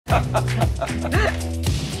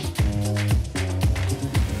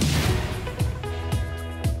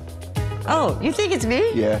Oh, you think it's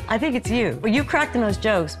me? Yeah. I think it's you. Well, you crack the most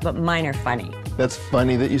jokes, but mine are funny. That's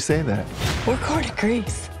funny that you say that. We're going to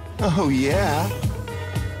Greece. Oh, yeah?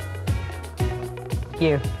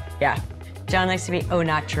 You. Yeah. John likes to be au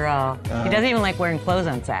naturel. He doesn't even like wearing clothes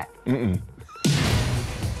on set.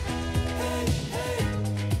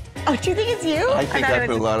 Oh, do you think it's you? I think I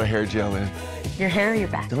put a lot of hair gel in. Your hair or your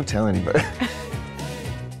back? Don't tell anybody.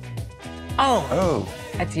 Oh. Oh.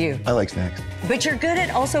 That's you. I like snacks. But you're good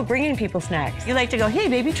at also bringing people snacks. You like to go, hey,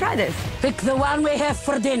 baby, try this. Pick the one we have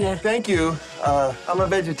for dinner. Thank you. I'm a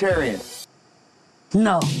vegetarian.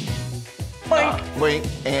 No. Boink.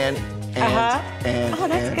 And. Oh,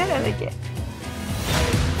 that's good. I like it.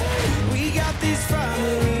 We got these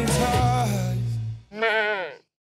family ties.